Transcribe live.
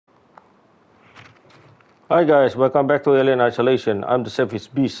Hi guys, welcome back to Alien Isolation. I'm the Savage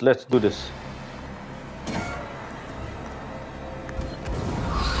Beast. Let's do this.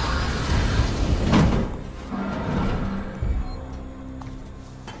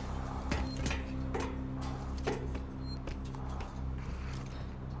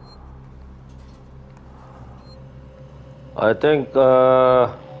 I think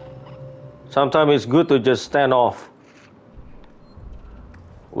sometimes it's good to just stand off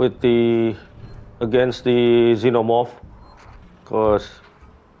with against the xenomorph because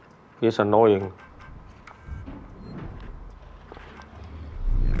he's annoying.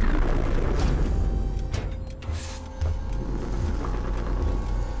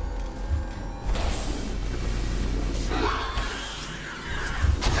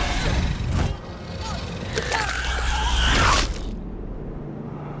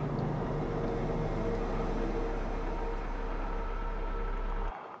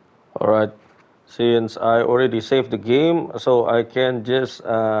 Alright, since I already saved the game, so I can just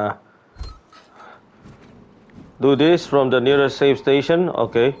do this from the nearest save station.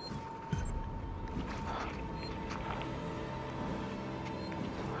 Okay.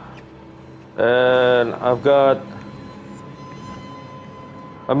 And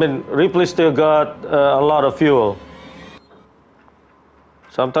Ripley still got a lot of fuel.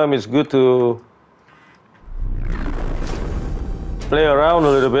 Sometimes it's good to play around a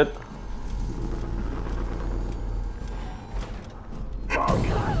little bit.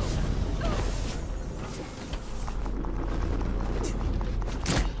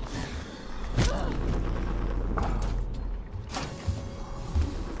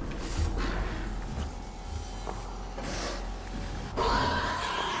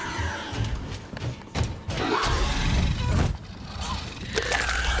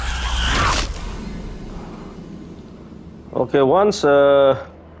 Okay, once I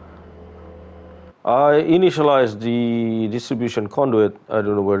initialize the distribution conduit, I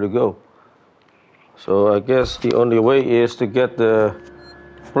don't know where to go. So I guess the only way is to get the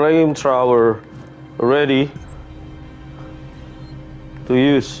flamethrower ready to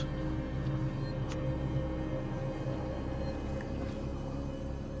use.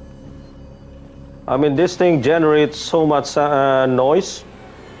 I mean, this thing generates so much noise,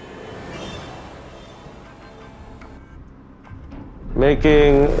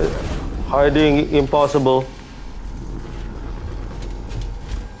 making hiding impossible.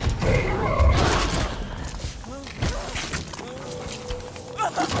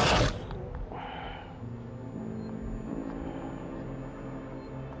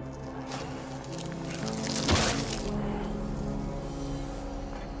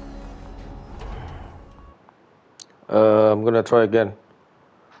 I'm gonna try again.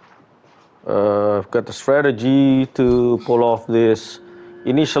 I've got the strategy to pull off this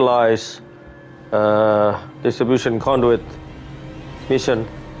initialize distribution conduit mission.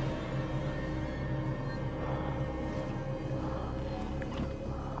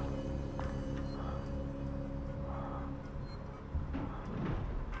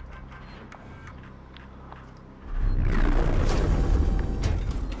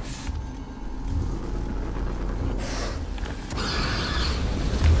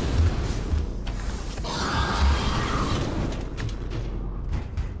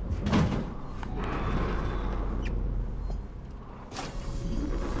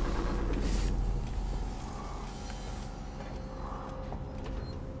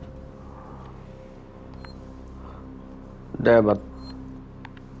 Damn it.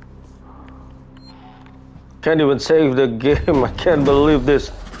 Can't even save the game. I can't believe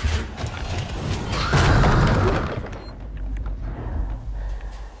this.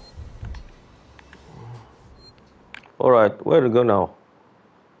 Alright, where to go now?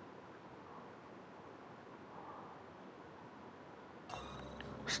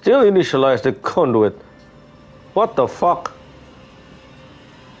 Still initialize the conduit. What the fuck?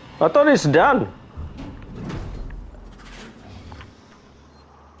 I thought it's done.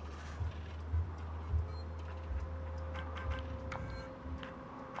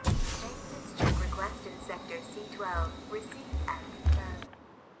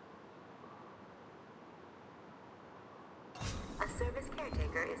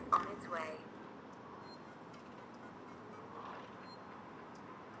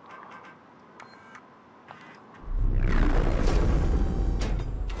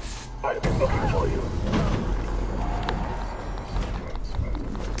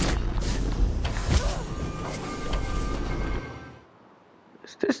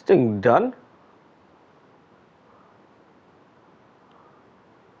 Is this thing done?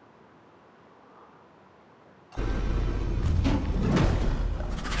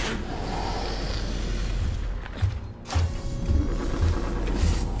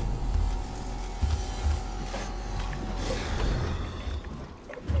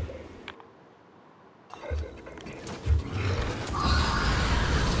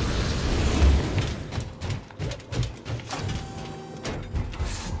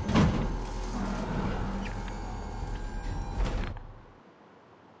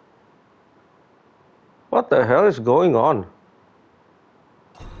 What the hell is going on?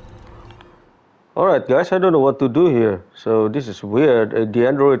 Alright guys, I don't know what to do here. So this is weird. The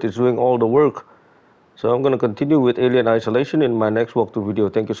Android is doing all the work. So I'm gonna continue with Alien Isolation in my next walkthrough video.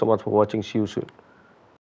 Thank you so much for watching. See you soon.